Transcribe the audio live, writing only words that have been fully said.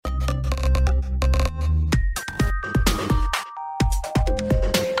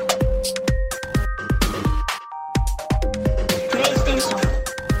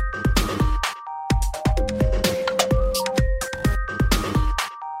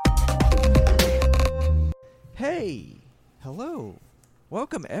Hey, hello,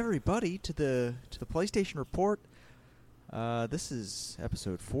 welcome everybody to the PlayStation Report. This is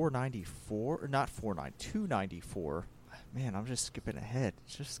episode 494, or not 294. Man, I'm just skipping ahead.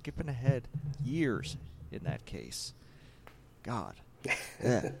 Years in that case. God.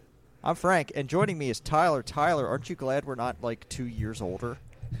 Yeah. I'm Frank, and joining me is Tyler. Tyler, aren't you glad we're not like 2 years older?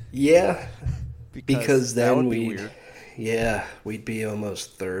 Yeah, because then that would be weird. Yeah, we'd be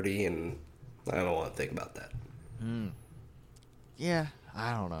almost 30, and I don't want to think about that. Yeah,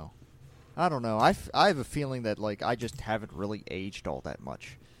 I don't know. I have a feeling that like I just haven't really aged all that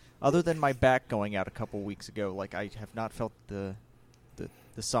much. Other than my back going out a couple weeks ago, like I have not felt the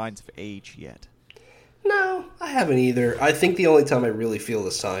signs of age yet. No, I haven't either. I think the only time I really feel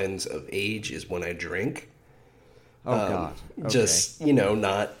the signs of age is when I drink. Oh, God. Okay. Just,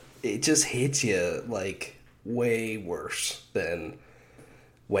 it just hits you like way worse than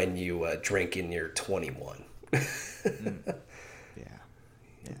when you drink and you're 21. Yeah.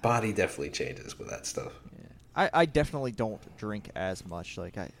 Body definitely changes with that stuff. Yeah. I definitely don't drink as much.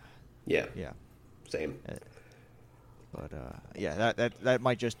 Yeah. Same. But that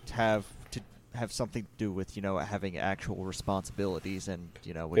might just have something to do with having actual responsibilities and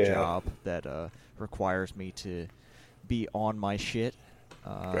a job that requires me to be on my shit.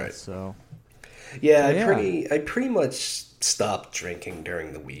 Right. So. Yeah, I pretty much stopped drinking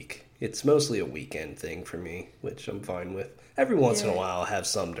during the week. It's mostly a weekend thing for me, which I'm fine with. Every once in a while, I'll have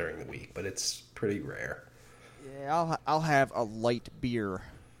some during the week, but it's pretty rare. Yeah, I'll have a light beer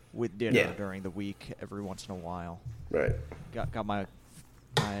with dinner during the week every once in a while. Right. Got my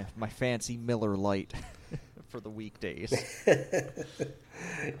fancy Miller Lite for the weekdays.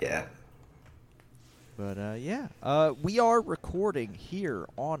 Yeah. But we are recording here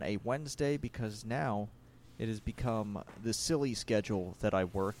on a Wednesday because now it has become the silly schedule that I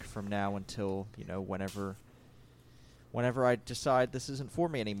work from now until whenever I decide this isn't for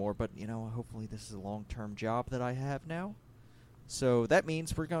me anymore. But hopefully this is a long-term job that I have now. So that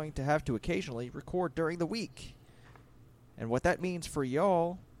means we're going to have to occasionally record during the week. And what that means for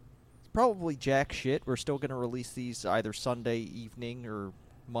y'all, it's probably jack shit. We're still going to release these either Sunday evening or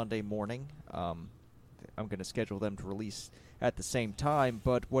Monday morning. I'm going to schedule them to release at the same time.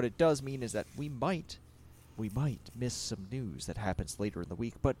 But what it does mean is that we might miss some news that happens later in the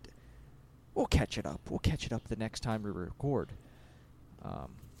week. But we'll catch it up. We'll catch it up the next time we record.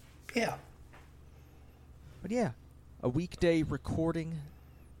 Yeah. But yeah, a weekday recording.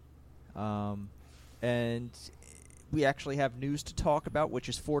 And we actually have news to talk about, which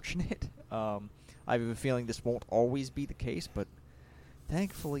is fortunate. I have a feeling this won't always be the case, but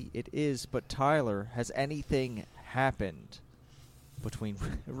thankfully it is. But Tyler, has anything happened between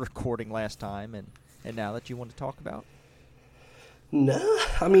recording last time and now that you want to talk about? No,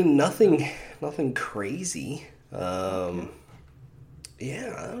 I mean nothing crazy. Okay.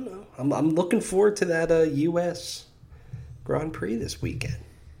 Yeah, I don't know. I'm looking forward to that U.S. Grand Prix this weekend.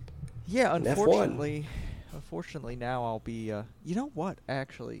 Yeah, unfortunately now I'll be. You know what?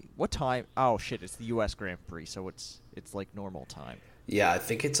 Actually, what time? Oh shit! It's the U.S. Grand Prix, so it's like normal time. Yeah, I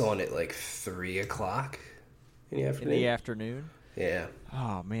think it's on at like 3:00 in the afternoon. In the afternoon. Yeah.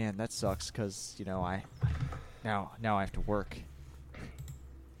 Oh man, that sucks because I now I have to work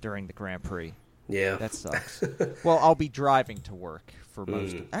during the Grand Prix. Yeah. That sucks. Well, I'll be driving to work for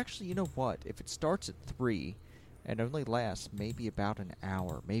most. Actually, you know what? If it starts at 3 and only lasts maybe about an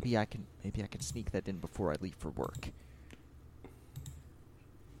hour, maybe I can sneak that in before I leave for work.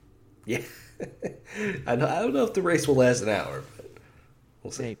 Yeah. I don't know if the race will last an hour, but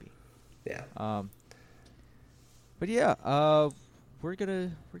we'll see. Maybe. Yeah. But yeah, we're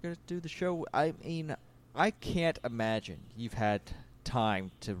gonna do the show. I mean, I can't imagine you've had time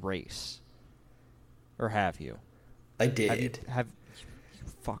to race, or have you? I did. Have you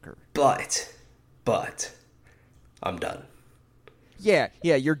fucker? But I'm done. Yeah,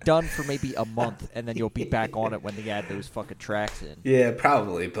 you're done for maybe a month, and then you'll be back on it when they add those fucking tracks in. Yeah,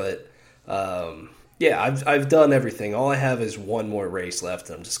 probably, but I've done everything. All I have is one more race left.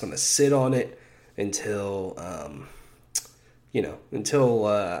 I'm just gonna sit on it until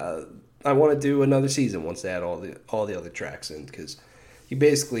I want to do another season once they add all the other tracks in, because you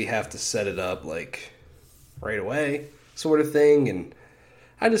basically have to set it up like right away, sort of thing, and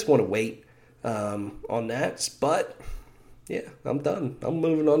I just want to wait on that. But yeah, I'm done. I'm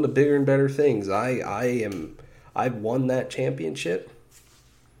moving on to bigger and better things. I've won that championship.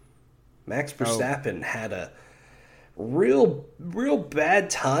 Max Verstappen had a real bad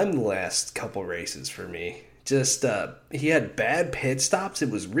time the last couple races for me. He had bad pit stops. It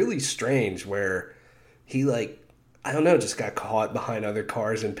was really strange where he I don't know, just got caught behind other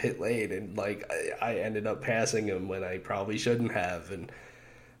cars in pit lane, and like I ended up passing him when I probably shouldn't have. And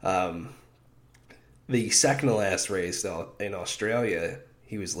the second to last race though, in Australia,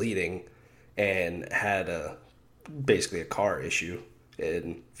 he was leading and had basically a car issue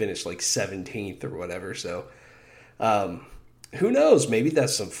and finished like 17th or whatever. So who knows? Maybe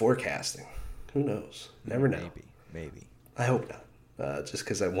that's some forecasting. Who knows? Never know. Maybe. I hope not. Just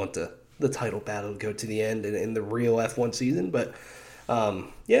because I want the title battle to go to the end in the real F1 season. But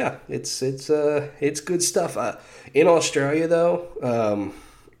yeah, it's good stuff. In Australia though,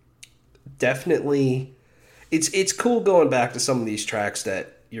 definitely, it's cool going back to some of these tracks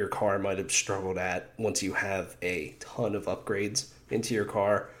that your car might have struggled at once you have a ton of upgrades into your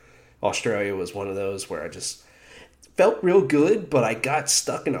car. Australia was one of those where I just felt real good, but I got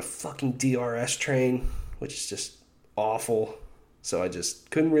stuck in a fucking DRS train, which is just awful. So I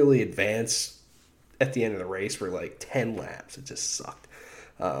just couldn't really advance at the end of the race for like 10 laps. It just sucked.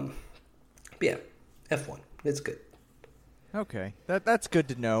 But yeah, F1. It's good. Okay, that's good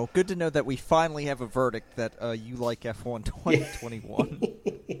to know. Good to know that we finally have a verdict that you like F1 2021.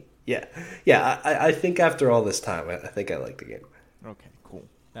 Yeah. I think after all this time, I think I like the game. Okay, cool.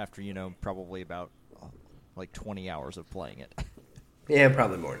 After, probably about like 20 hours of playing it. Yeah,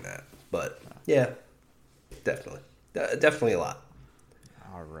 probably more than that. But yeah, definitely. Definitely a lot.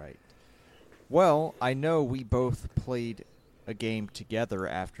 All right. Well, I know we both played a game together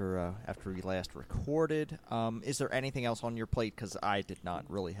after we last recorded. Is there anything else on your plate? Because I did not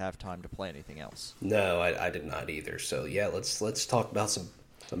really have time to play anything else. No, I did not either. So yeah, let's talk about some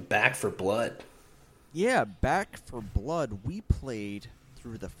Back for Blood. Yeah, Back for Blood. We played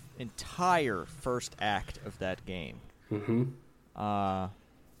through the entire first act of that game. Mm-hmm.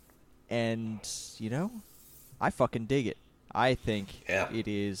 And I fucking dig it. I think it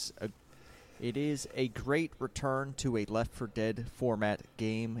is a great return to a Left 4 Dead format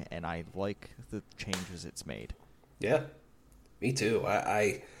game, and I like the changes it's made. Yeah, me too.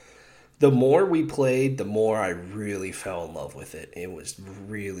 I the more we played, the more I really fell in love with it. It was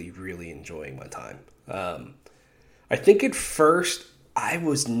really, really enjoying my time. I think at first I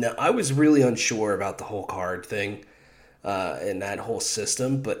was really unsure about the whole card thing. And that whole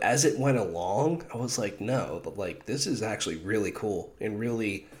system, but as it went along, I was like, no, but like this is actually really cool and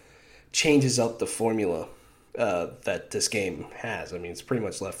really changes up the formula that this game has. I mean, it's pretty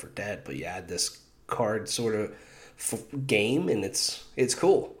much Left 4 Dead, but you add this card sort of game, and it's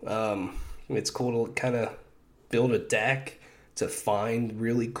cool. It's cool to kind of build a deck to find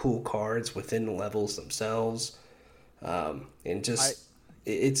really cool cards within the levels themselves, and just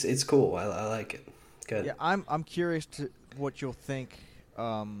it's cool. I like it. Good. Yeah, I'm curious to what you'll think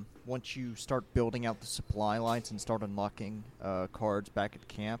once you start building out the supply lines and start unlocking cards back at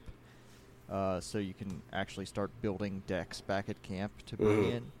camp, so you can actually start building decks back at camp to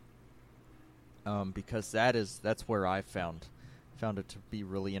bring in. Because that's where I found it to be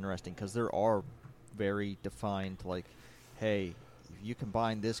really interesting, because there are very defined, like, hey, if you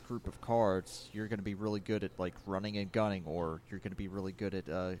combine this group of cards, you're going to be really good at like running and gunning, or you're going to be really good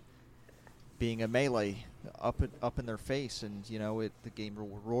at being a melee up in their face, and the game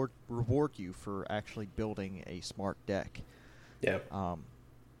will reward you for actually building a smart deck. Yeah.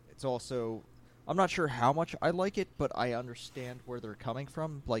 It's also, I'm not sure how much I like it, but I understand where they're coming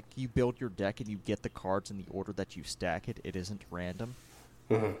from. Like, you build your deck and you get the cards in the order that you stack it. It isn't random.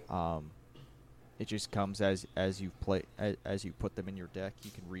 Mm-hmm. It just comes as you play, as you put them in your deck. You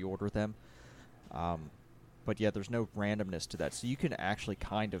can reorder them. But yeah, there's no randomness to that, so you can actually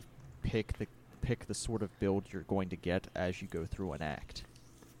kind of pick the sort of build you're going to get as you go through an act.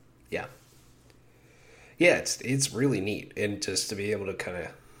 Yeah. Yeah, it's really neat, and just to be able to kind of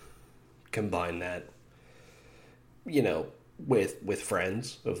combine that, with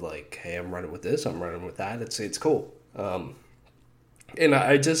friends of like, hey, I'm running with this, I'm running with that. It's cool. And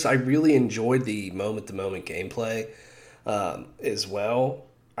I really enjoyed the moment-to-moment gameplay as well.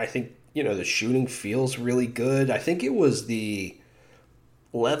 I think, the shooting feels really good. I think it was the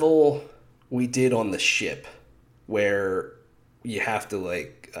level we did on the ship where you have to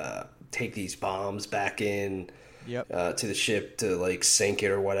like take these bombs back in to the ship to like sink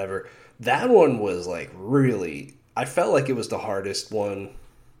it or whatever. That one was like really, I felt like it was the hardest one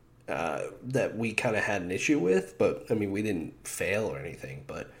that we kind of had an issue with, but I mean, we didn't fail or anything,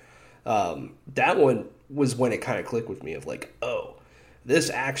 but that one was when it kind of clicked with me of like, oh, this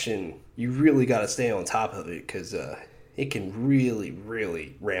action, you really got to stay on top of it, because it can really,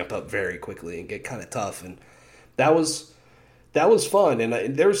 really ramp up very quickly and get kind of tough. And that was fun.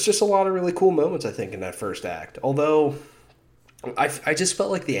 And there was just a lot of really cool moments, I think, in that first act. Although I just felt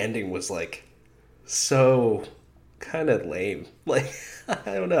like the ending was like so kind of lame. Like,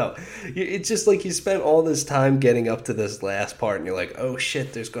 I don't know. It's just like you spent all this time getting up to this last part, and you're like, oh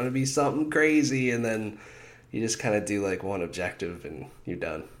shit, there's going to be something crazy, and then you just kind of do like one objective and you're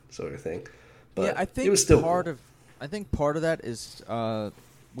done, sort of thing. But yeah, I think it was still part cool. of I think part of that is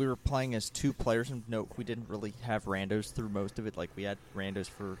we were playing as two players, and no, we didn't really have randos through most of it. Like we had randos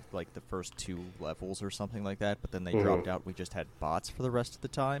for like the first 2 levels or something like that, but then they dropped out. We just had bots for the rest of the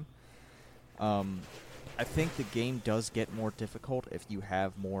time. I think the game does get more difficult if you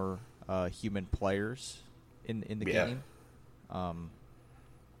have more human players in the game.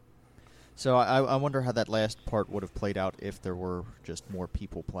 So I wonder how that last part would have played out if there were just more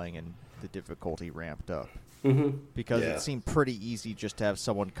people playing and the difficulty ramped up. Because it seemed pretty easy just to have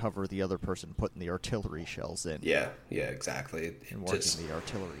someone cover the other person putting the artillery shells in. Yeah, exactly. And working the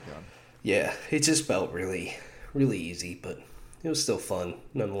artillery gun. Yeah, it just felt really, really easy, but it was still fun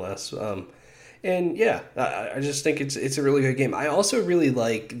nonetheless. And yeah, I just think it's a really good game. I also really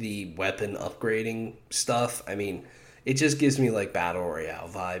like the weapon upgrading stuff. I mean, it just gives me like Battle Royale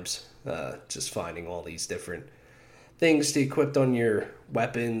vibes. Just finding all these different things to equip on your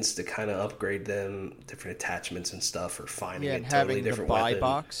weapons to kind of upgrade them, different attachments and stuff, or finding a totally different weapon.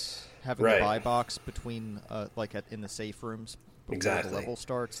 Having the buy box between in the safe rooms before the level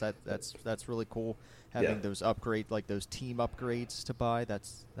starts. That's really cool. Having those those team upgrades to buy.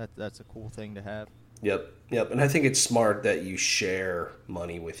 That's a cool thing to have. Yep. And I think it's smart that you share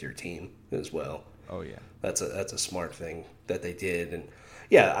money with your team as well. Oh yeah, that's a smart thing that they did, and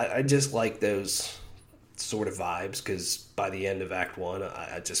yeah, I just like those sort of vibes because by the end of Act 1,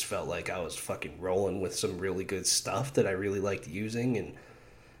 I just felt like I was fucking rolling with some really good stuff that I really liked using, and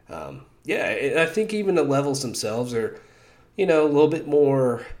I think even the levels themselves are, a little bit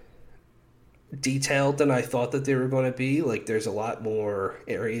more detailed than I thought that they were going to be. Like, there's a lot more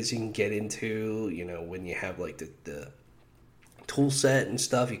areas you can get into, when you have like the tool set and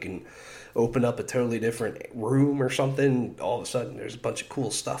stuff, you can open up a totally different room or something. All of a sudden there's a bunch of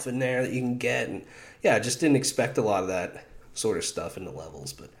cool stuff in there that you can get, and I just didn't expect a lot of that sort of stuff in the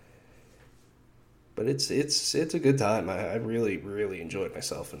levels, but it's a good time. I really, really enjoyed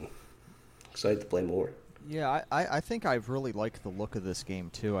myself and excited to play more. Yeah, I think I really like the look of this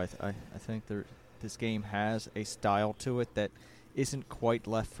game too. I think this game has a style to it that isn't quite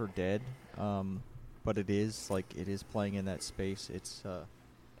Left 4 Dead, but it is playing in that space. It's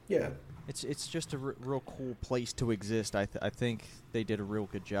just a real cool place to exist. I think they did a real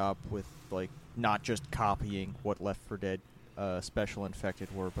good job with not just copying what Left 4 Dead Special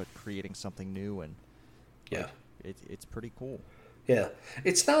Infected were, but creating something new, and it's pretty cool. Yeah,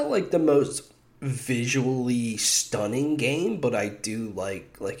 it's not like the most visually stunning game, but I do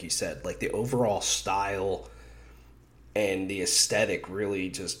like you said, like the overall style and the aesthetic really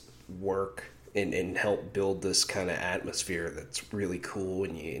just work and help build this kind of atmosphere that's really cool,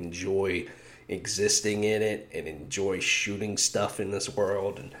 and you enjoy existing in it and enjoy shooting stuff in this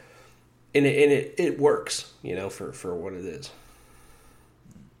world, and it works, for what it is.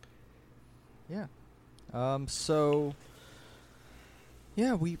 Yeah. So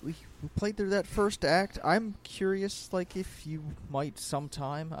yeah, we played through that first act. I'm curious, if you might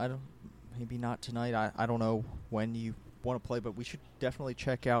sometime, maybe not tonight, I don't know when you want to play, but we should definitely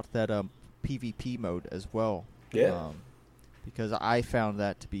check out that PvP mode as well. Yeah. Because I found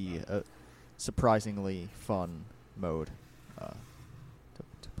that to be a surprisingly fun mode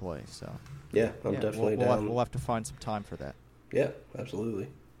to play. So yeah, I'm definitely down. We'll have to find some time for that. Yeah, absolutely.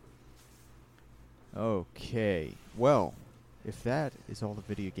 Okay. Well, if that is all the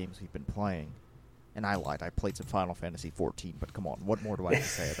video games we've been playing, and I lied, I played some Final Fantasy XIV, but come on, what more do I have to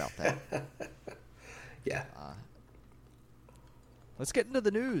say about that? Yeah. Let's get into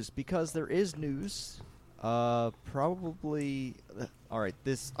the news, because there is news. Probably. All right,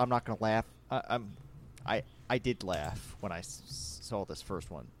 this I'm not gonna laugh. I did laugh when I saw this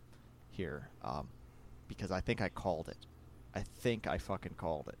first one here, because I think I called it. I think I fucking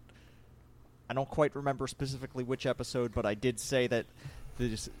called it. I don't quite remember specifically which episode, but I did say that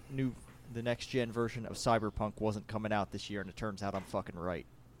the next gen version of Cyberpunk wasn't coming out this year, and it turns out I'm fucking right.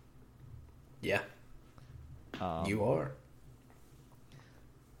 Yeah. You are.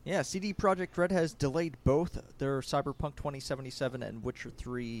 Yeah, CD Projekt Red has delayed both their Cyberpunk 2077 and Witcher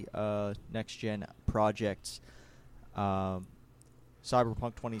 3 next-gen projects.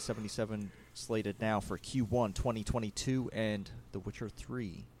 Cyberpunk 2077 slated now for Q1 2022, and The Witcher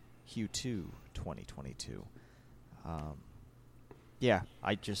 3 Q2 2022. Yeah,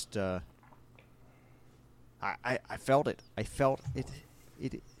 I just I felt it. I felt it.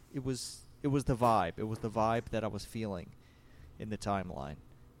 It was the vibe. It was the vibe that I was feeling in the timeline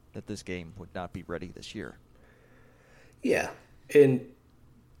that this game would not be ready this year. Yeah. And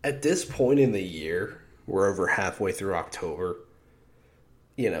at this point in the year, we're over halfway through October.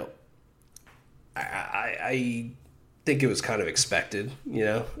 You know, I think it was kind of expected. You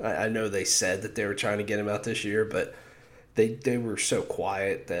know, I know they said that they were trying to get him out this year, but they were so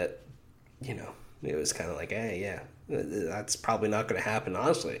quiet that, you know, it was kind of like, hey, yeah, that's probably not going to happen.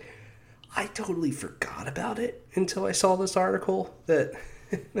 Honestly, I totally forgot about it until I saw this article that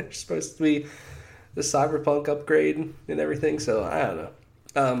there's supposed to be the Cyberpunk upgrade and everything. So I don't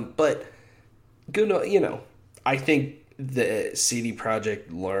know. But good, you know, I think the CD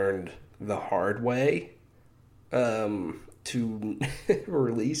Projekt learned the hard way to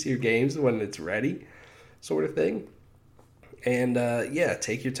release your games when it's ready, sort of thing. And yeah,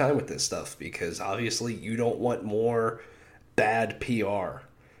 take your time with this stuff because obviously you don't want more bad PR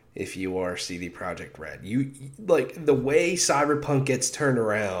if you are CD Projekt Red. You like the way Cyberpunk gets turned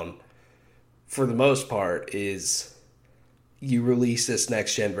around for the most part is you release this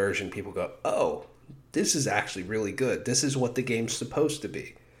next gen version, people go, "Oh, this is actually really good. This is what the game's supposed to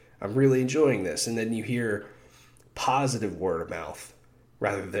be. I'm really enjoying this." And then you hear positive word of mouth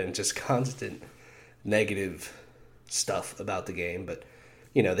rather than just constant negative stuff about the game. But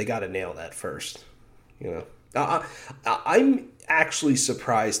you know, they got to nail that first. You know, I'm actually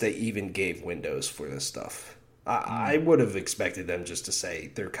surprised they even gave windows for this stuff. I would have expected them just to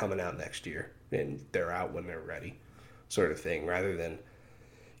say they're coming out next year and they're out when they're ready, sort of thing, rather than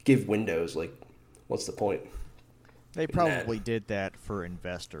give windows. Like, what's the point? They probably did that for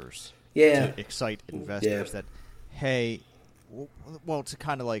investors. Yeah. To excite investors that, hey, well, to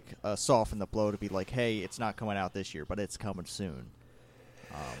kind of like soften the blow, to be like, hey, it's not coming out this year, but it's coming soon.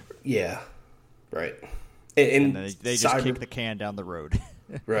 Yeah. Right. And they just kick the can down the road.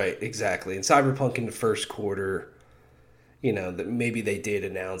 Right, exactly. And Cyberpunk in the first quarter, you know, that maybe they did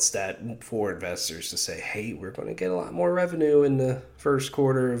announce that for investors to say, hey, we're going to get a lot more revenue in the first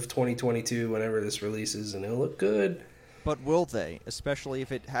quarter of 2022 whenever this releases, and it'll look good. But will they? Especially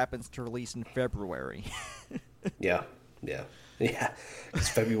if it happens to release in February. Yeah. Because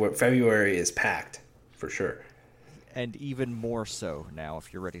February is packed, for sure. And even more so now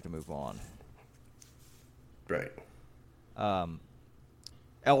if you're ready to move on. Right.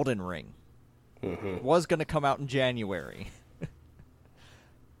 Elden Ring was going to come out in January.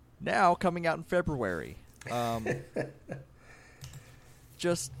 Now coming out in February.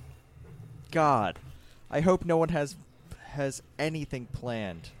 Just, God, I hope no one has anything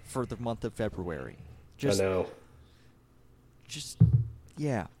planned for the month of February. I know. Just,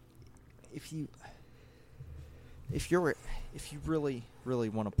 yeah. If you really, really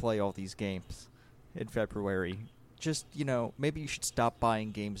want to play all these games in February, just, you know, maybe you should stop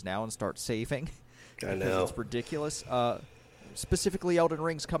buying games now and start saving. I know. It's ridiculous. Specifically, Elden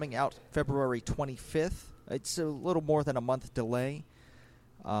Ring's coming out February 25th. It's a little more than a month delay.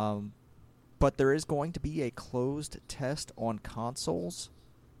 But there is going to be a closed test on consoles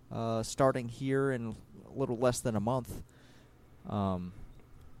starting here in a little less than a month. From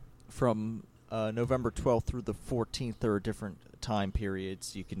November 12th through the 14th, there are different time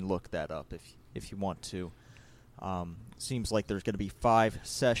periods. You can look that up if you want to. Seems like there's going to be 5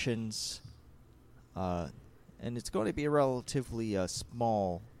 sessions, and it's going to be a relatively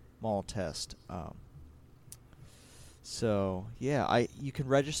small test. So yeah, you can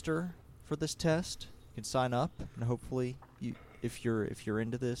register for this test. You can sign up, and hopefully, if you're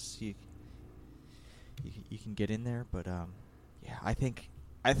into this, you can get in there. But yeah, I think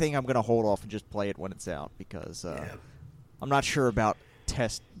I'm going to hold off and just play it when it's out because I'm not sure about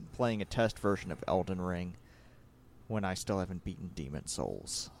playing a test version of Elden Ring when I still haven't beaten Demon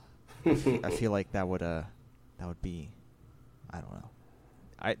Souls. I feel like that would be, I don't know,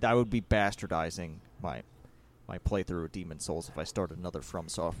 that would be bastardizing my playthrough of Demon Souls if I started another From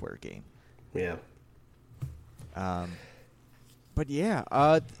Software game. Yeah. But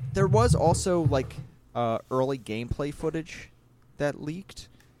yeah, there was also like early gameplay footage that leaked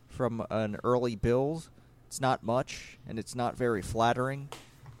from an early build. It's not much, and it's not very flattering,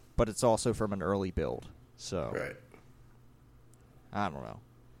 but it's also from an early build. So, right. I don't know.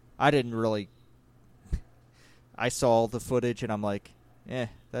 I didn't really. I saw the footage, and I'm like,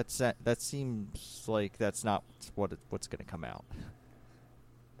 that seems like that's not what's going to come out.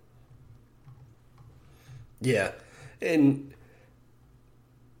 Yeah, and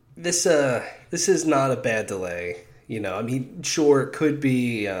this is not a bad delay. You know, I mean, sure, it could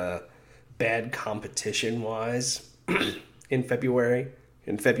be bad competition-wise in February.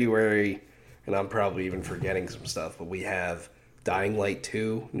 In February, and I'm probably even forgetting some stuff, but we have Dying Light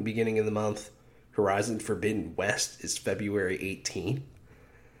 2 in the beginning of the month. Horizon Forbidden West is February 18th.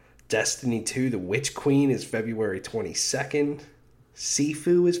 Destiny 2, The Witch Queen is February 22nd.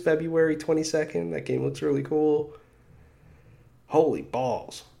 Sifu is February 22nd. That game looks really cool. Holy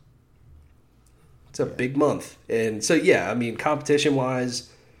balls. It's a big month. And so, yeah, I mean, competition-wise,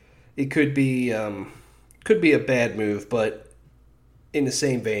 it could be a bad move, but in the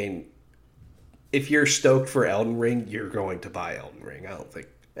same vein, if you're stoked for Elden Ring, you're going to buy Elden Ring. I don't think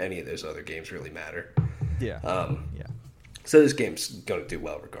any of those other games really matter. Yeah. So this game's going to do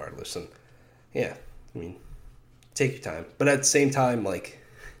well regardless. And, yeah, I mean, take your time. But at the same time, like,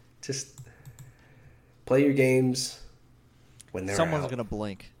 just play your games when they're Someone's out. going to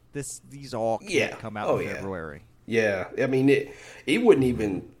blink. These all can't come out in February. Yeah, I mean, it wouldn't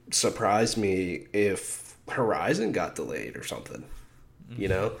even surprise me if Horizon got delayed or something. You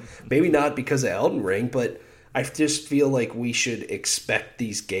know? Maybe not because of Elden Ring, but I just feel like we should expect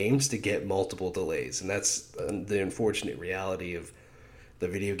these games to get multiple delays. And that's the unfortunate reality of the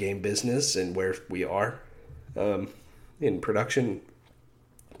video game business and where we are in production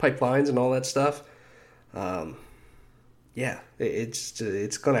pipelines and all that stuff. Yeah,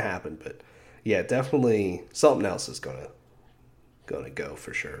 it's going to happen, but yeah, definitely something else is going to go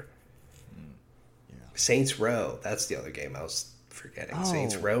for sure. Yeah. Saints Row, that's the other game I was forgetting.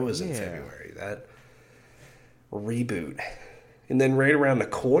 Saints Row is in February. That reboot. And then right around the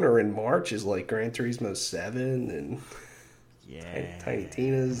corner in March is like Gran Turismo 7 and Tiny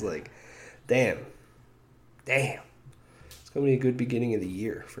Tina's. Like, damn. It's going to be a good beginning of the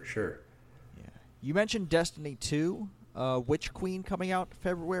year for sure. Yeah. You mentioned Destiny 2. Witch Queen coming out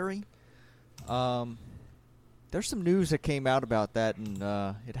February. There's some news that came out about that,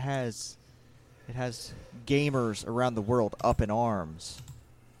 and it has gamers around the world up in arms,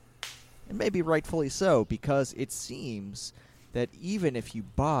 and maybe rightfully so, because it seems that even if you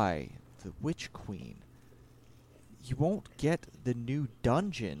buy the Witch Queen, you won't get the new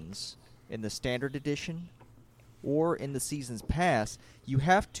dungeons in the standard edition or in the season's pass. You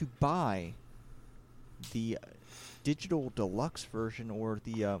have to buy the digital deluxe version, or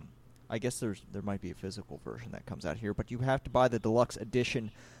the I guess there might be a physical version that comes out here, but you have to buy the deluxe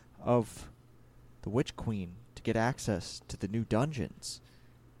edition of the Witch Queen to get access to the new dungeons.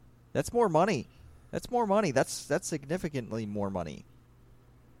 That's more money. That's significantly more money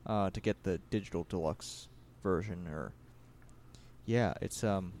to get the digital deluxe version. Or it's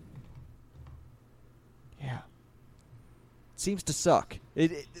seems to suck.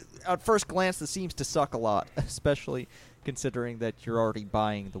 It at first glance, this seems to suck a lot, especially considering that you're already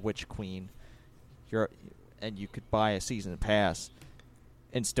buying the Witch Queen. And you could buy a season pass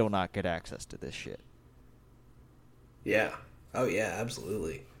and still not get access to this shit. Yeah. Oh yeah,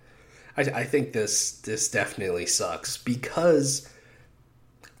 absolutely. I think this definitely sucks because,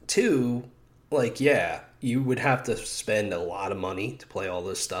 too, like, yeah, you would have to spend a lot of money to play all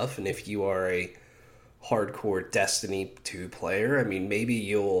this stuff, and if you are a hardcore Destiny 2 player, I mean, maybe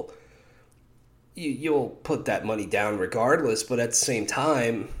you'll put that money down regardless, but at the same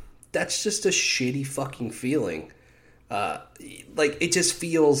time, that's just a shitty fucking feeling. Like, it just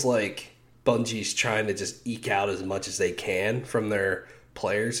feels like Bungie's trying to just eke out as much as they can from their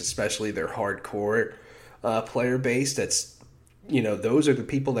players, especially their hardcore player base. That's, those are the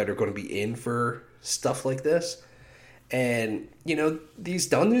people that are going to be in for stuff like this. And, these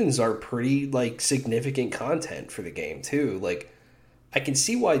dungeons are pretty, like, significant content for the game, too. Like, I can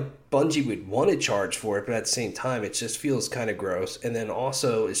see why Bungie would want to charge for it, but at the same time, it just feels kind of gross. And then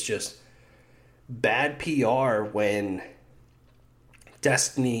also, it's just bad PR when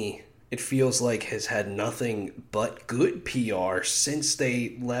Destiny, it feels like, has had nothing but good PR since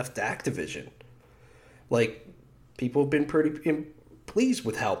they left Activision. Like, people have been pretty pleased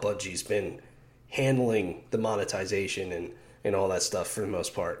with how Bungie's been handling the monetization and all that stuff for the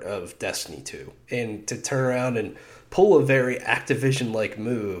most part of Destiny 2. And to turn around and pull a very Activision-like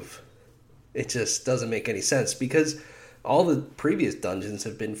move, it just doesn't make any sense because all the previous dungeons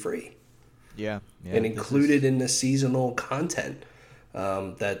have been free. Yeah. And included in the seasonal content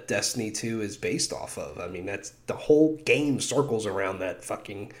that Destiny 2 is based off of. I mean, that's the whole game circles around that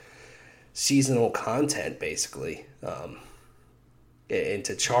fucking seasonal content, basically. And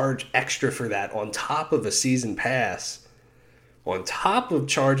to charge extra for that on top of a season pass, on top of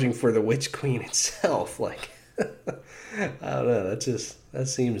charging for the Witch Queen itself, like, I don't know, that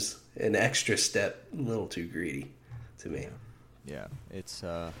seems an extra step a little too greedy to me. Yeah, it's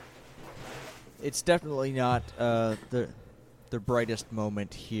definitely not the brightest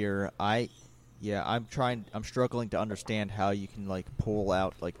moment here. I'm struggling to understand how you can, like, pull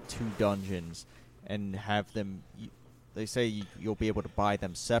out, like, 2 dungeons and have them. They say you'll be able to buy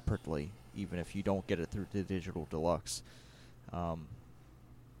them separately, even if you don't get it through the digital deluxe.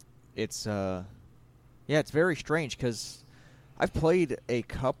 it's yeah, it's very strange because I've played a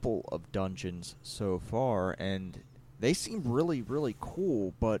couple of dungeons so far, and they seem really, really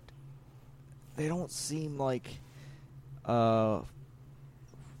cool, but they don't seem like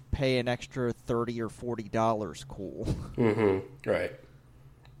pay an extra $30 or $40 cool. Mm-hmm. Right.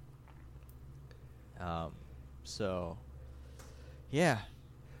 So, yeah.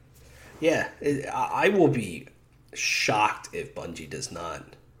 Yeah, I will be shocked if Bungie does not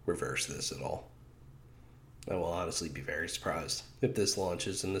reverse this at all. I will honestly be very surprised if this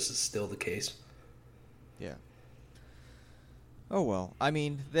launches and this is still the case. Yeah. Oh well. I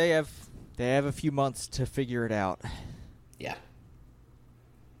mean, they have a few months to figure it out. Yeah.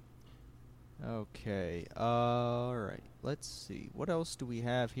 Okay. All right. Let's see. What else do we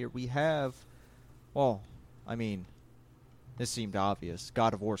have here? We have, well, I mean, this seemed obvious.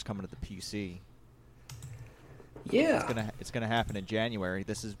 God of War's coming to the PC. Yeah. It's gonna happen in January.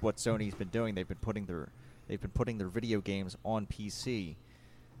 This is what Sony's been doing. They've been putting their video games on PC.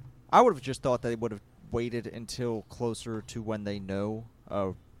 I would have just thought they would have waited until closer to when they know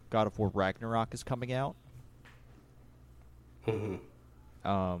God of War Ragnarok is coming out.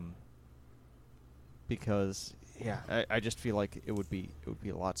 Mm-hmm. Because I just feel like it would be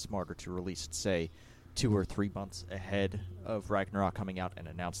a lot smarter to release it, say, 2 or 3 months ahead of Ragnarok coming out and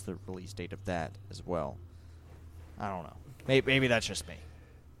announce the release date of that as well. I don't know. Maybe that's just me.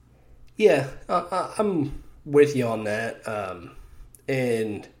 Yeah, I'm with you on that.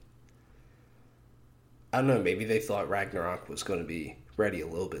 And I don't know, maybe they thought Ragnarok was going to be ready a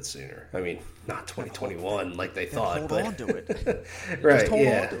little bit sooner. I mean, not 2021 like they thought, hold but on to it. right, just hold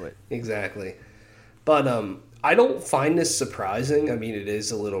yeah, on to it. Exactly. But I don't find this surprising. I mean, it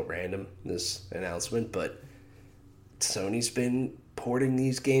is a little random, this announcement, but Sony's been porting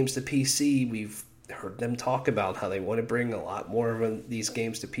these games to PC. We've heard them talk about how they want to bring a lot more of these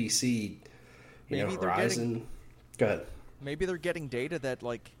games to PC. Maybe Horizon. Go ahead. Maybe they're getting data that,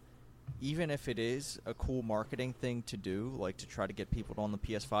 like, even if it is a cool marketing thing to do, like to try to get people on the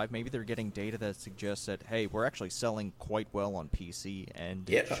PS5, maybe they're getting data that suggests that, hey, we're actually selling quite well on PC, and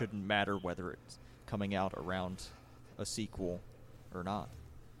it shouldn't matter whether it's coming out around a sequel or not.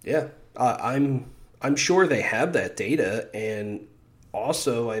 Yeah, I'm sure they have that data, and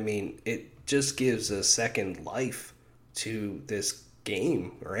also, I mean, it just gives a second life to this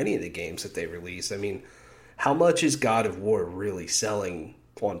game or any of the games that they release. I mean, how much is God of War really selling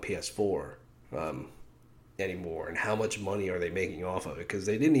on PS4 anymore, and how much money are they making off of it? Because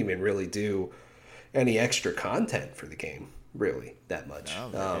they didn't even really do any extra content for the game, really, that much.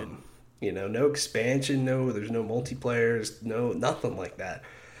 No, no expansion, there's no multiplayer, nothing like that.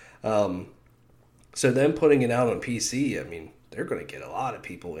 So them putting it out on PC, I mean, they're going to get a lot of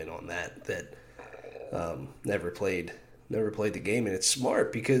people in on that never played the game, and it's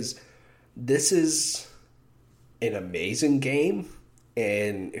smart because this is an amazing game,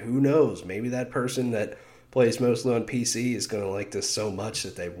 and who knows, maybe that person that plays mostly on PC is going to like this so much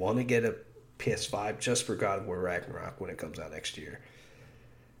that they want to get a PS5 just for God of War Ragnarok when it comes out next year.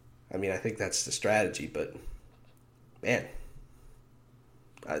 I mean, I think that's the strategy, but man,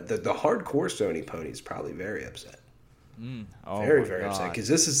 the hardcore Sony pony is probably very upset. Very upset, because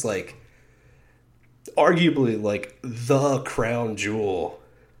this is like arguably like the crown jewel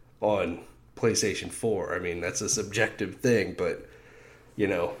on PlayStation 4. I mean, that's a subjective thing, but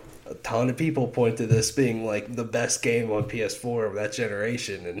a ton of people point to this being like the best game on PS4 of that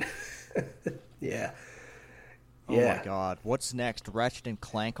generation, and yeah. Oh my God! What's next? Ratchet and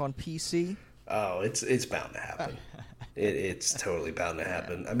Clank on PC? Oh, it's bound to happen. It's totally bound to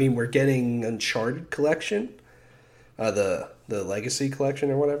happen. I mean, we're getting Uncharted collection, the Legacy collection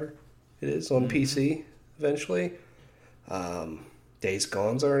or whatever it is on PC eventually. Days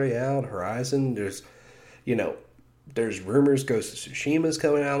Gone's already out. Horizon. There's rumors Ghost of Tsushima's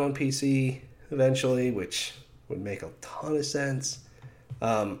coming out on PC eventually, which would make a ton of sense.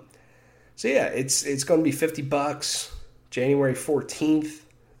 So yeah, it's going to be $50, January 14th.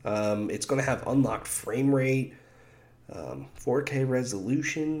 It's going to have unlocked frame rate, 4K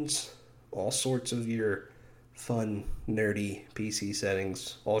resolutions, all sorts of your fun, nerdy PC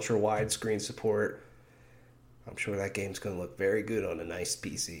settings, ultra widescreen support. I'm sure that game's going to look very good on a nice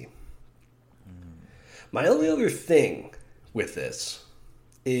PC. My only other thing with this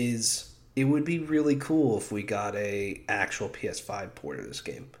is it would be really cool if we got a actual PS5 port of this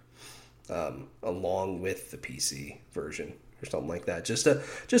game. Along with the PC version or something like that. Just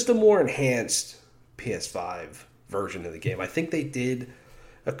a more enhanced PS5 version of the game. I think they did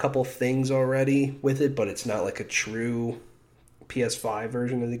a couple things already with it, but it's not like a true PS5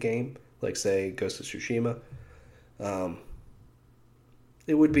 version of the game, like say Ghost of Tsushima.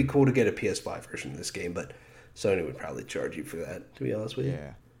 it would be cool to get a PS5 version of this game, but Sony would probably charge you for that, to be honest with you.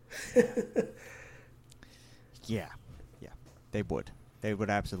 Yeah. Yeah. They would. They would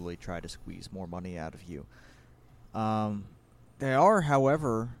absolutely try to squeeze more money out of you. They are,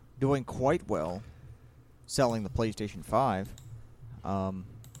 however, doing quite well selling the PlayStation 5.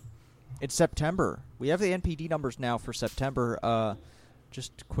 It's September. We have the NPD numbers now for September.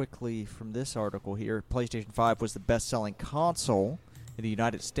 Just quickly from this article here, PlayStation 5 was the best-selling console in the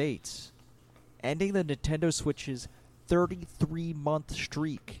United States, ending the Nintendo Switch's 33-month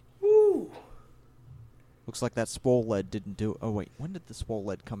streak. Woo! Looks like that Swole LED didn't do... Oh, wait. When did the Swole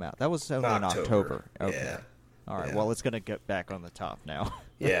LED come out? That was only in October. Okay. Yeah. All right. Yeah. Well, it's going to get back on the top now.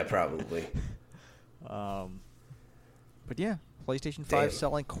 Yeah, probably. But yeah, PlayStation 5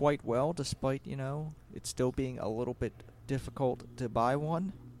 selling quite well, despite, it still being a little bit difficult to buy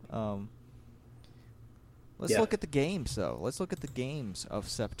one. Let's look at the games, though. Let's look at the games of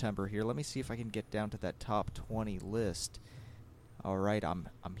September here. Let me see if I can get down to that top 20 list. All right, I'm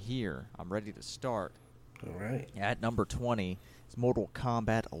here. I'm ready to start. All right. At number 20 is Mortal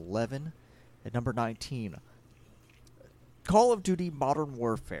Kombat 11. At number 19, Call of Duty Modern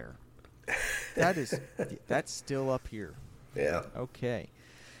Warfare. That's still up here. Yeah. Okay.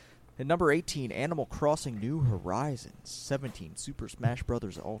 At number 18, Animal Crossing New Horizons. 17, Super Smash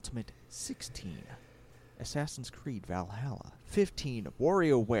Bros. Ultimate. 16, Assassin's Creed Valhalla. 15,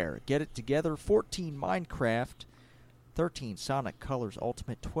 WarioWare Get It Together. 14, Minecraft. 13, Sonic Colors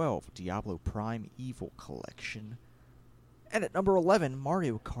Ultimate. 12, Diablo Prime Evil Collection. And at number 11,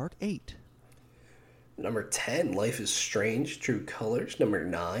 Mario Kart 8. Number 10, Life is Strange, True Colors. Number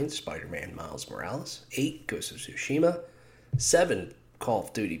 9, Spider-Man Miles Morales. 8, Ghost of Tsushima. 7, Call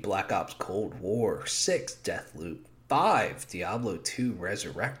of Duty Black Ops Cold War. 6, Deathloop. 5, Diablo 2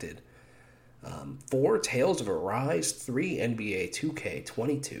 Resurrected. 4, Tales of Arise. 3, NBA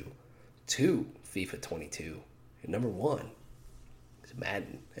 2K22. 2, FIFA 22. And number 1 is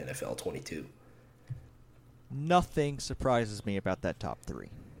Madden NFL 22. Nothing surprises me about that top three.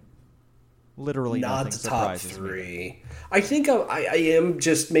 Literally not nothing the top surprises three. me. I think I am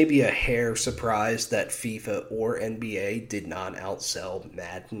just maybe a hair surprised that FIFA or NBA did not outsell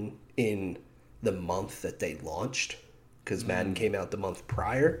Madden in the month that they launched, because Madden came out the month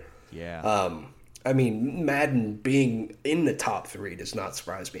prior. Yeah. I mean, Madden being in the top three does not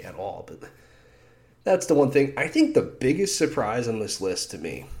surprise me at all, but that's the one thing. I think the biggest surprise on this list to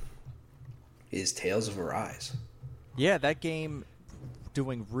me is Tales of Arise. Yeah, that game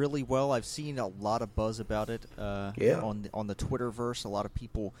doing really well. I've seen a lot of buzz about it on the Twitterverse. A lot of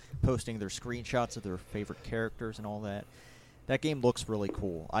people posting their screenshots of their favorite characters and all that. That game looks really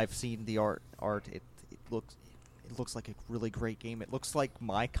cool. I've seen the art. It looks like a really great game. It looks like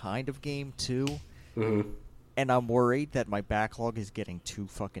my kind of game too. Mm-hmm. And I'm worried that my backlog is getting too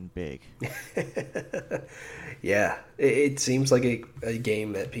fucking big. Yeah, it seems like a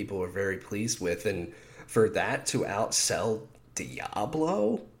game that people are very pleased with, and for that to outsell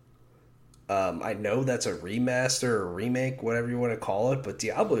Diablo, I know that's a remaster or remake, whatever you want to call it, but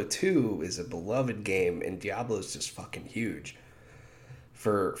Diablo 2 is a beloved game, and Diablo is just fucking huge.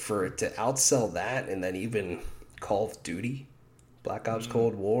 For it to outsell that, and then even Call of Duty, Black Ops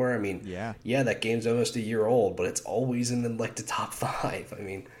Cold War, I mean, yeah, that game's almost a year old, but it's always in the top 5. I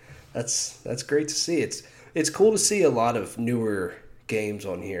mean, that's great to see. It's cool to see a lot of newer games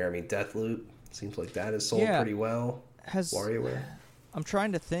on here. I mean, Deathloop seems like that has sold pretty well. WarioWare. I'm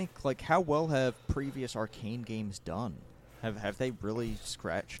trying to think, like, how well have previous Arcane games done? Have they really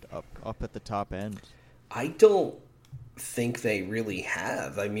scratched up at the top end? I don't think they really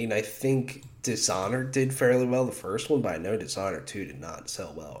have. I mean, I think Dishonored did fairly well, the first one, but I know Dishonored 2 did not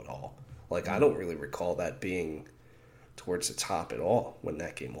sell well at all. Like, I don't really recall that being towards the top at all when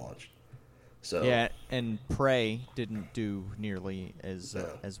that game launched. So yeah, and Prey didn't do nearly as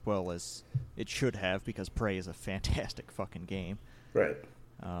well as it should have, because Prey is a fantastic fucking game. Right.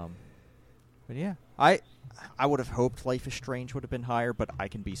 But yeah, I would have hoped Life is Strange would have been higher, but I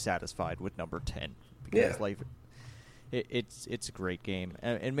can be satisfied with number 10 because it's a great game,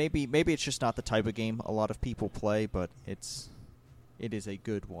 and maybe it's just not the type of game a lot of people play, but it is a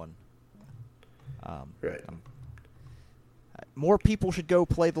good one. Right. More people should go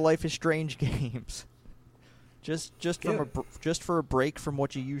play the Life is Strange games. just for a break from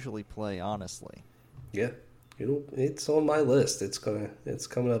what you usually play, honestly. Yeah. It's on my list. It's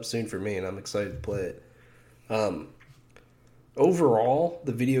coming up soon for me, and I'm excited to play it. Overall,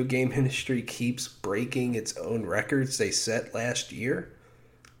 the video game industry keeps breaking its own records they set last year.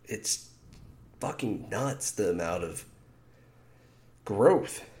 It's fucking nuts, the amount of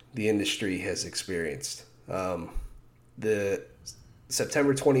growth the industry has experienced. The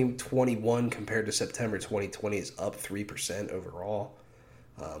September 2021 compared to September 2020 is up 3% overall.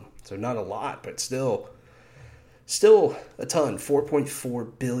 So not a lot, but still a ton.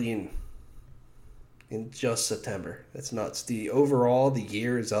 4.4 billion in just September. That's nuts. The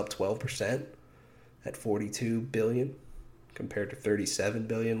year is up 12% at 42 billion compared to 37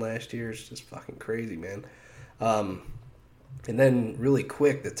 billion last year. It's just fucking crazy, man. And then really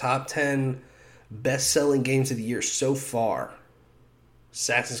quick, the top 10 best-selling games of the year so far.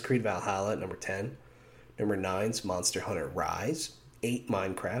 Assassin's Creed Valhalla at number 10. Number 9's Monster Hunter Rise. 8,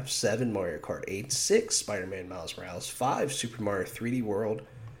 Minecraft. 7, Mario Kart 8. 6, Spider-Man Miles Morales. 5, Super Mario 3D World.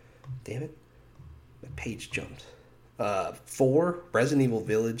 Damn it. My page jumped. 4, Resident Evil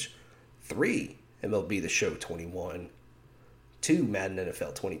Village. 3, MLB The Show 21. 2, Madden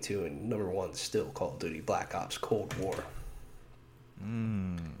NFL 22. And number 1 still Call of Duty Black Ops Cold War.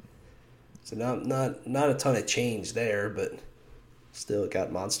 So not a ton of change there, but still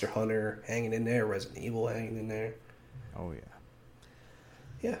got Monster Hunter hanging in there, Resident Evil hanging in there. Oh, yeah.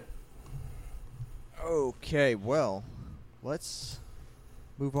 Yeah. Okay, well, let's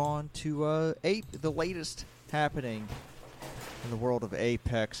move on to the latest happening in the world of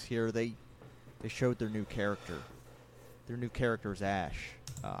Apex here. They showed their new character. Their new character is Ash.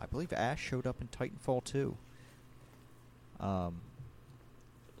 I believe Ash showed up in Titanfall 2.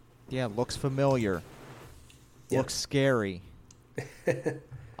 Yeah, looks familiar. Yep. Looks scary.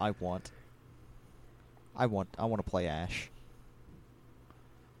 I want to play Ash.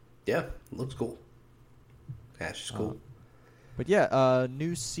 Yeah, looks cool. Ash is cool. But yeah,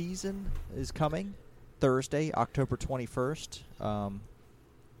 new season is coming Thursday, October 21st. I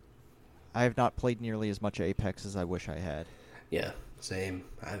have not played nearly as much Apex as I wish I had. Yeah, same.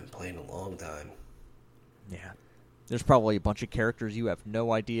 I haven't played in a long time. Yeah. There's probably a bunch of characters you have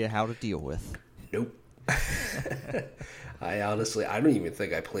no idea how to deal with. Nope. I don't even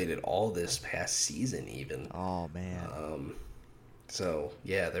think I played it all this past season even. Oh, man. So,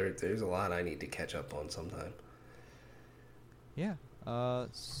 yeah, there's a lot I need to catch up on sometime. Yeah.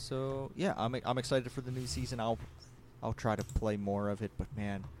 So, yeah, I'm excited for the new season. I'll try to play more of it, but,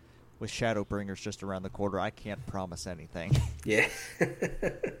 man, with Shadowbringers just around the corner, I can't promise anything. Yeah.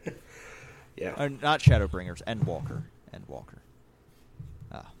 Yeah. Not Shadowbringers, Endwalker.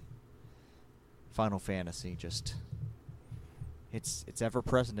 Final Fantasy just it's ever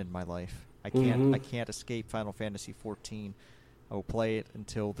present in my life. I can't escape Final Fantasy 14. I will play it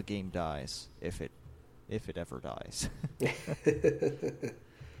until the game dies, if it ever dies.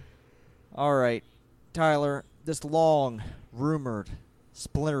 All right, Tyler, this long rumored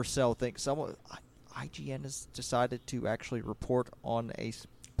Splinter Cell thing. IGN has decided to actually report on a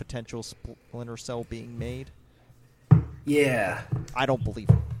potential Splinter Cell being made. Yeah. I don't believe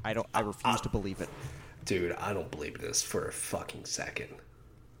it. I refuse to believe it. Dude, I don't believe this for a fucking second.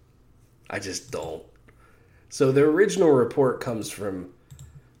 I just don't. So the original report comes from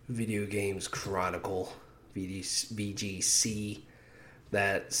Video Games Chronicle, VGC,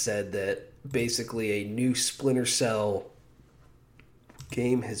 that said that basically a new Splinter Cell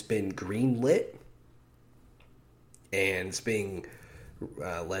game has been greenlit, and it's being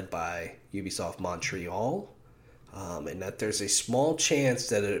led by Ubisoft Montreal, and that there's a small chance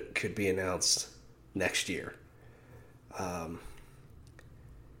that it could be announced next year.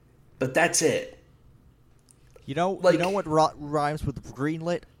 But that's it. You know what rhymes with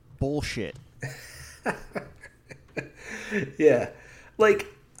greenlit? Bullshit. Yeah.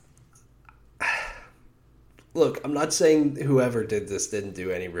 Look, I'm not saying whoever did this didn't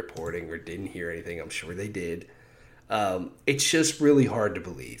do any reporting or didn't hear anything. I'm sure they did. It's just really hard to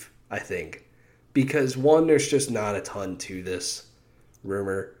believe, I think. Because, one, there's just not a ton to this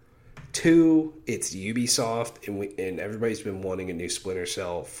rumor. 2, it's Ubisoft, and everybody's been wanting a new Splinter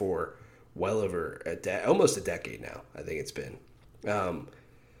Cell for well over almost a decade now, I think it's been. And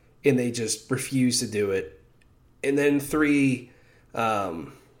they just refuse to do it. And then 3, I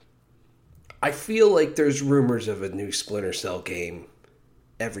feel like there's rumors of a new Splinter Cell game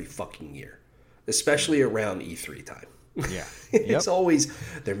every fucking year, especially around E3 time. Yeah. It's always,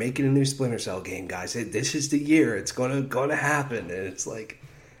 they're making a new Splinter Cell game, guys. This is the year. It's gonna happen. And it's like,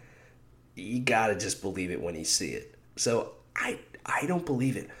 you gotta just believe it when you see it. So I don't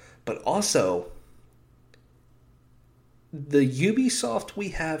believe it. But also, the Ubisoft we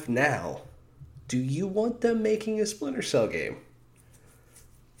have now, do you want them making a Splinter Cell game?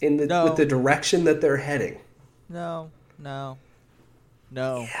 No. With the direction that they're heading? No. Yeah.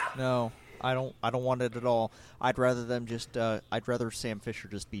 No. I don't want it at all. I'd rather them just I'd rather Sam Fisher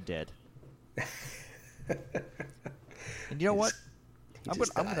just be dead. And you know what? I'm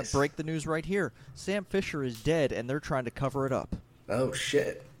going to break the news right here. Sam Fisher is dead and they're trying to cover it up. Oh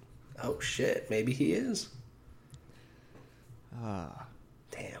shit. Oh shit. Maybe he is.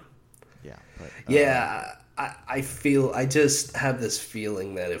 Damn. Yeah, but Yeah, I just have this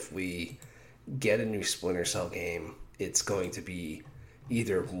feeling that if we get a new Splinter Cell game, it's going to be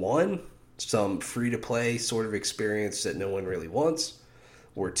either one, some free to play sort of experience that no one really wants,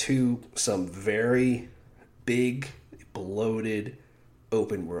 or two, some very big, bloated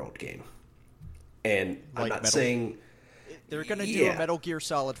open world game. And I'm like not Metal, saying they're going to do a Metal Gear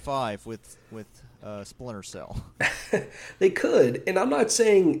Solid 5 with Splinter Cell. they could, and I'm not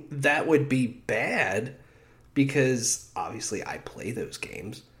saying that would be bad because obviously I play those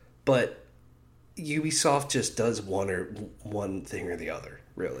games, but Ubisoft just does one thing or the other,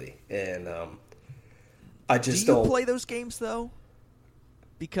 really. And I just Do you don't play those games though?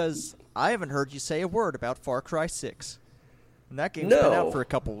 Because I haven't heard you say a word about Far Cry 6. And that game's been out for a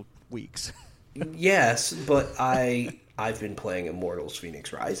couple weeks. Yes, but I've been playing Immortals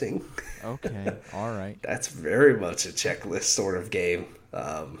Phoenix Rising. Okay, all right. That's very much a checklist sort of game.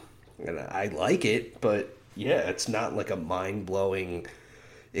 And I like it, but yeah, it's not like a mind-blowing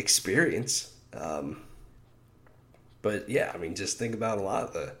experience. But yeah, I mean, just think about a lot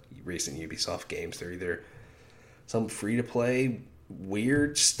of the recent Ubisoft games. They're either some free-to-play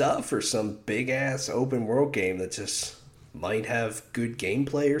weird stuff or some big-ass open-world game that just might have good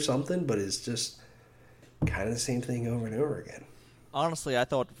gameplay or something, but is just kind of the same thing over and over again. Honestly, I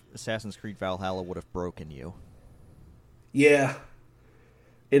thought Assassin's Creed Valhalla would have broken you. Yeah,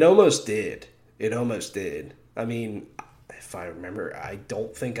 it almost did. It almost did. I mean, if I remember, I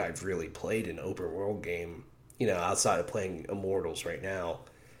don't think I've really played an open world game, outside of playing Immortals right now.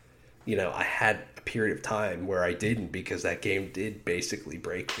 I had a period of time where I didn't because that game did basically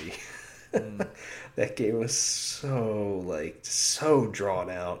break me. That game was so drawn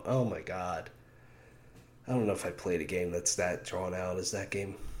out. Oh my god. I don't know if I played a game that's that drawn out as that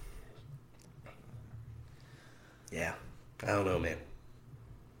game. Yeah. I don't know, man.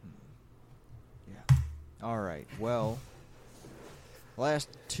 Yeah. All right. Well, last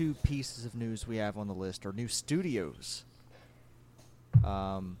two pieces of news we have on the list are new studios.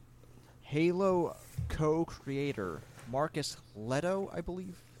 Halo co-creator Marcus Leto, I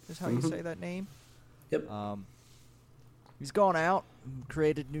believe is how you say that name. Yep. He's gone out and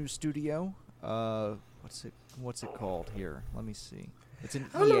created new studio. What's it called here? Let me see. It's an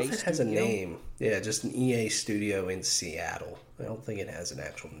I don't know EA if it studio. has a name. Yeah, just an EA studio in Seattle. I don't think it has an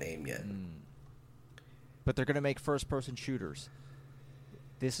actual name yet. But they're going to make first-person shooters.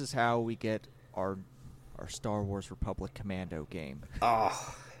 This is how we get our Star Wars Republic Commando game.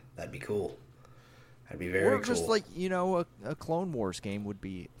 Oh, that'd be cool. That'd be very cool. Or just like, a Clone Wars game would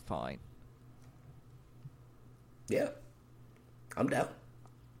be fine. Yeah. I'm down.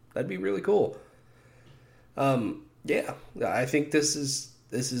 That'd be really cool. Yeah, I think this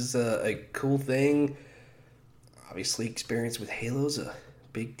is a cool thing. Obviously, experience with Halo's a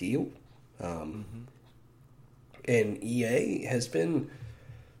big deal. And EA has been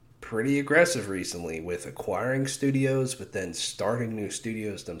pretty aggressive recently with acquiring studios, but then starting new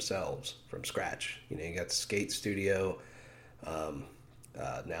studios themselves from scratch. You got the Skate Studio.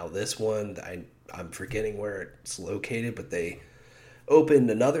 Now this one, I'm forgetting where it's located, but they opened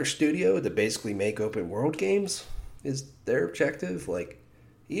another studio to basically make open world games is their objective. Like,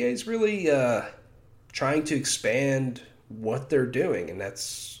 EA's really trying to expand what they're doing, and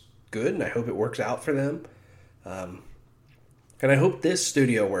that's good, and I hope it works out for them. And I hope this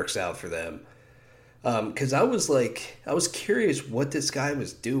studio works out for them. Because I was curious what this guy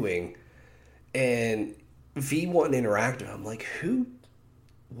was doing, and V1 Interactive, I'm like,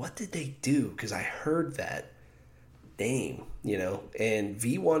 what did they do? Because I heard that name, and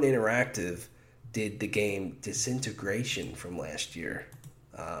V1 Interactive did the game Disintegration from last year.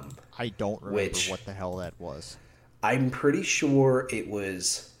 I don't remember what the hell that was. I'm pretty sure it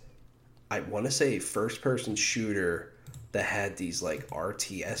was, I want to say, a first-person shooter that had these like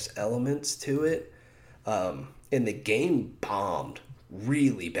RTS elements to it. And the game bombed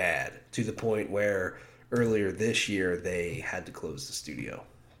really bad to the point where earlier this year they had to close the studio.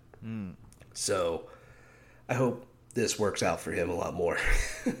 So I hope this works out for him a lot more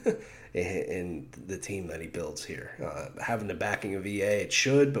in the team that he builds here. Having the backing of EA, it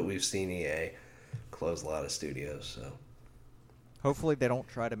should, but we've seen EA close a lot of studios. So hopefully they don't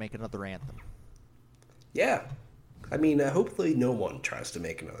try to make another Anthem. Yeah. I mean, hopefully no one tries to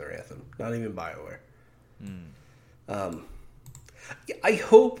make another Anthem. Not even BioWare. I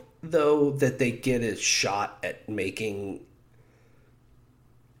hope, though, that they get a shot at making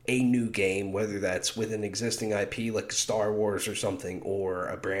a new game, whether that's with an existing IP like Star Wars or something, or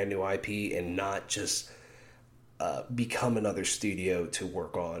a brand new IP, and not just become another studio to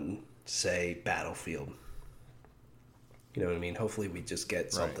work on, say, Battlefield. You know what I mean? Hopefully we just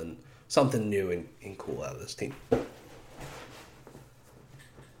get something new and cool out of this team.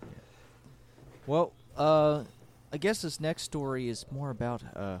 Well, I guess this next story is more about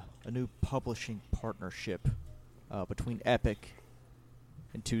a new publishing partnership between Epic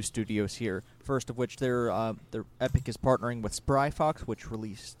and two studios here. First of which, their Epic is partnering with Spry Fox, which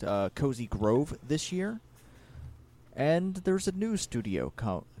released Cozy Grove this year. And there's a new studio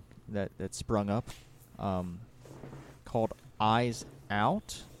that sprung up called Eyes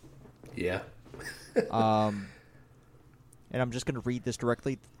Out. Yeah. And I'm just going to read this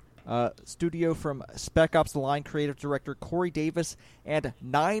directly. Studio from Spec Ops: The Line creative director Corey Davis and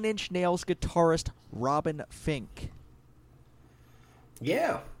Nine Inch Nails guitarist Robin Fink.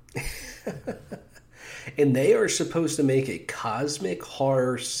 Yeah. And they are supposed to make a cosmic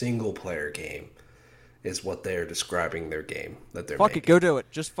horror single-player game, is what they're describing their game that they're making. Fuck it, go do it.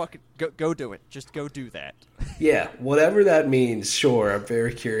 Just fuck it, go do it. Just go do that. Yeah, whatever that means, sure. I'm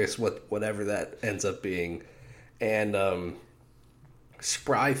very curious whatever that ends up being. And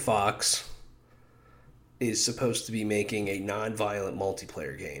Spry Fox is supposed to be making a non-violent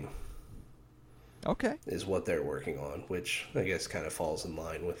multiplayer game. Okay. Is what they're working on, which I guess kind of falls in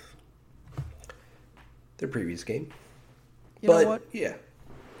line with their previous game. You know what? Yeah.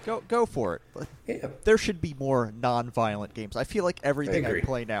 Go for it. Yeah. There should be more non-violent games. I feel like everything I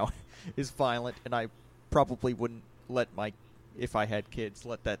play now is violent, and I probably wouldn't let if I had kids,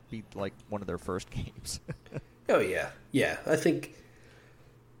 let that be like one of their first games. Oh, yeah. Yeah, I think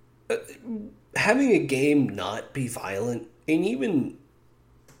having a game not be violent, and even,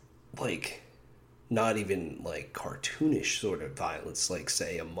 like, not even, like, cartoonish sort of violence, like,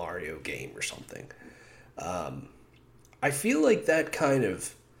 say, a Mario game or something, I feel like that kind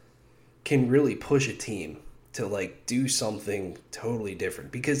of can really push a team to, like, do something totally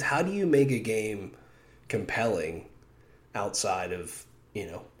different. Because how do you make a game compelling outside of,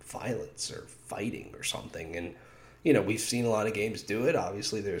 violence or fighting or something? And we've seen a lot of games do it.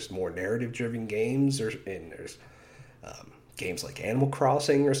 Obviously, there's more narrative-driven games, and there's games like Animal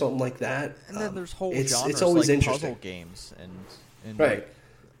Crossing or something like that. And then there's whole it's genres always like interesting. puzzle games and right.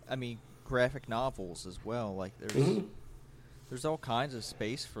 Graphic novels as well. Like there's all kinds of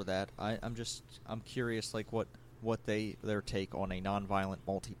space for that. I'm curious, like what their take on a non-violent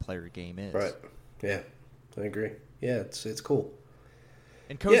multiplayer game is. Right. Yeah, I agree. Yeah, it's cool.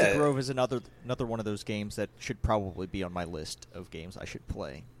 And Cozy Grove is another one of those games that should probably be on my list of games I should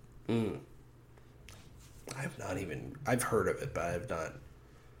play. I've heard of it, but I have not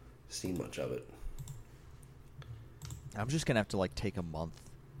seen much of it. I'm just going to have to, like, take a month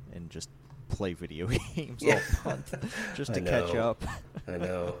and just play video games Yeah. all month just to catch up. I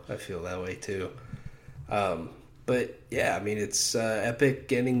know. I feel that way, too. But, yeah, I mean, it's Epic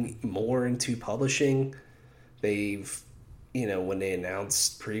getting more into publishing. They've, when they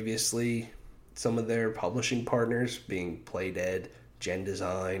announced previously some of their publishing partners being Playdead, Gen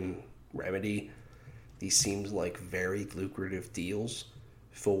Design, Remedy, these seems like very lucrative deals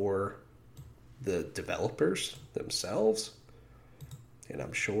for the developers themselves. And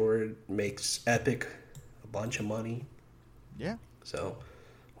I'm sure it makes Epic a bunch of money. Yeah. So,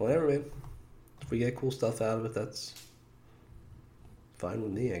 whatever, man. If we get cool stuff out of it, that's fine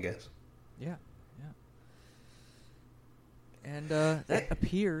with me, I guess. Yeah. And that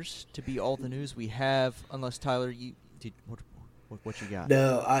appears to be all the news we have, unless, Tyler, you did what you got?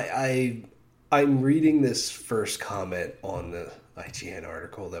 No, I'm reading this first comment on the IGN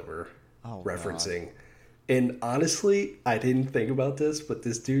article that we're referencing. God. And honestly, I didn't think about this, but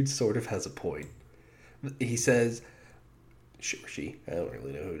this dude sort of has a point. He says, she, I don't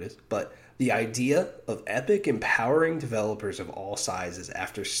really know who it is, but the idea of Epic empowering developers of all sizes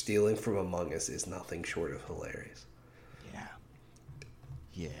after stealing from Among Us is nothing short of hilarious.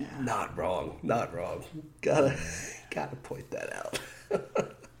 Yeah. Not wrong. Gotta point that out.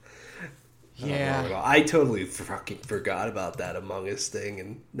 Yeah. I totally fucking forgot about that Among Us thing,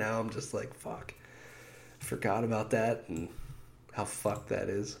 and now I'm just like, fuck. Forgot about that and how fucked that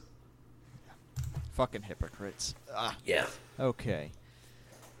is. Fucking hypocrites. Yeah. Okay.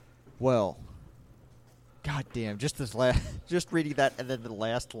 Well, goddamn, just reading that and then the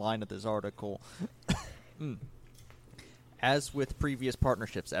last line of this article. As with previous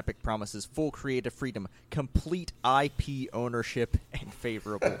partnerships, Epic promises full creative freedom, complete IP ownership, and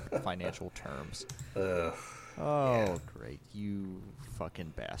favorable financial terms. Yeah. Great. You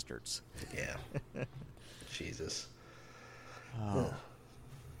fucking bastards. Yeah. Jesus. Oh.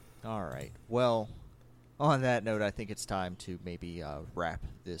 All right. Well, on that note, I think it's time to maybe wrap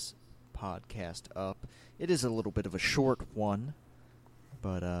this podcast up. It is a little bit of a short one,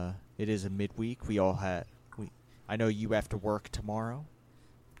 but it is a midweek. I know you have to work tomorrow,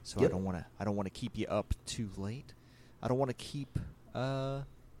 so yep. I don't want to keep you up too late. I don't want to keep the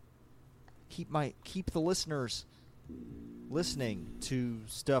listeners listening to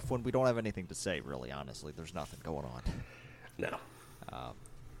stuff when we don't have anything to say. Really, honestly, there's nothing going on. No.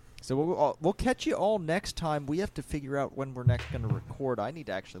 So we'll catch you all next time. We have to figure out when we're next going to record. I need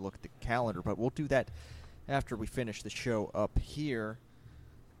to actually look at the calendar, but we'll do that after we finish the show up here.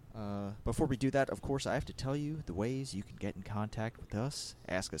 Before we do that, of course, I have to tell you the ways you can get in contact with us.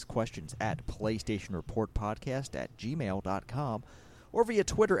 Ask us questions at PlayStationReportPodcast@gmail.com or via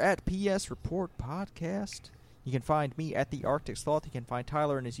Twitter at PSReportPodcast. You can find me at The Arctic Sloth. You can find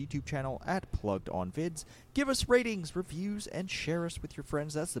Tyler and his YouTube channel at Plugged On Vids. Give us ratings, reviews, and share us with your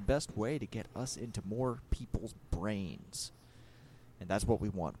friends. That's the best way to get us into more people's brains. And that's what we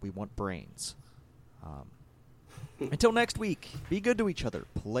want. We want brains. Until next week, be good to each other,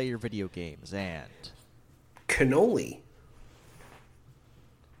 play your video games, and... Cannoli.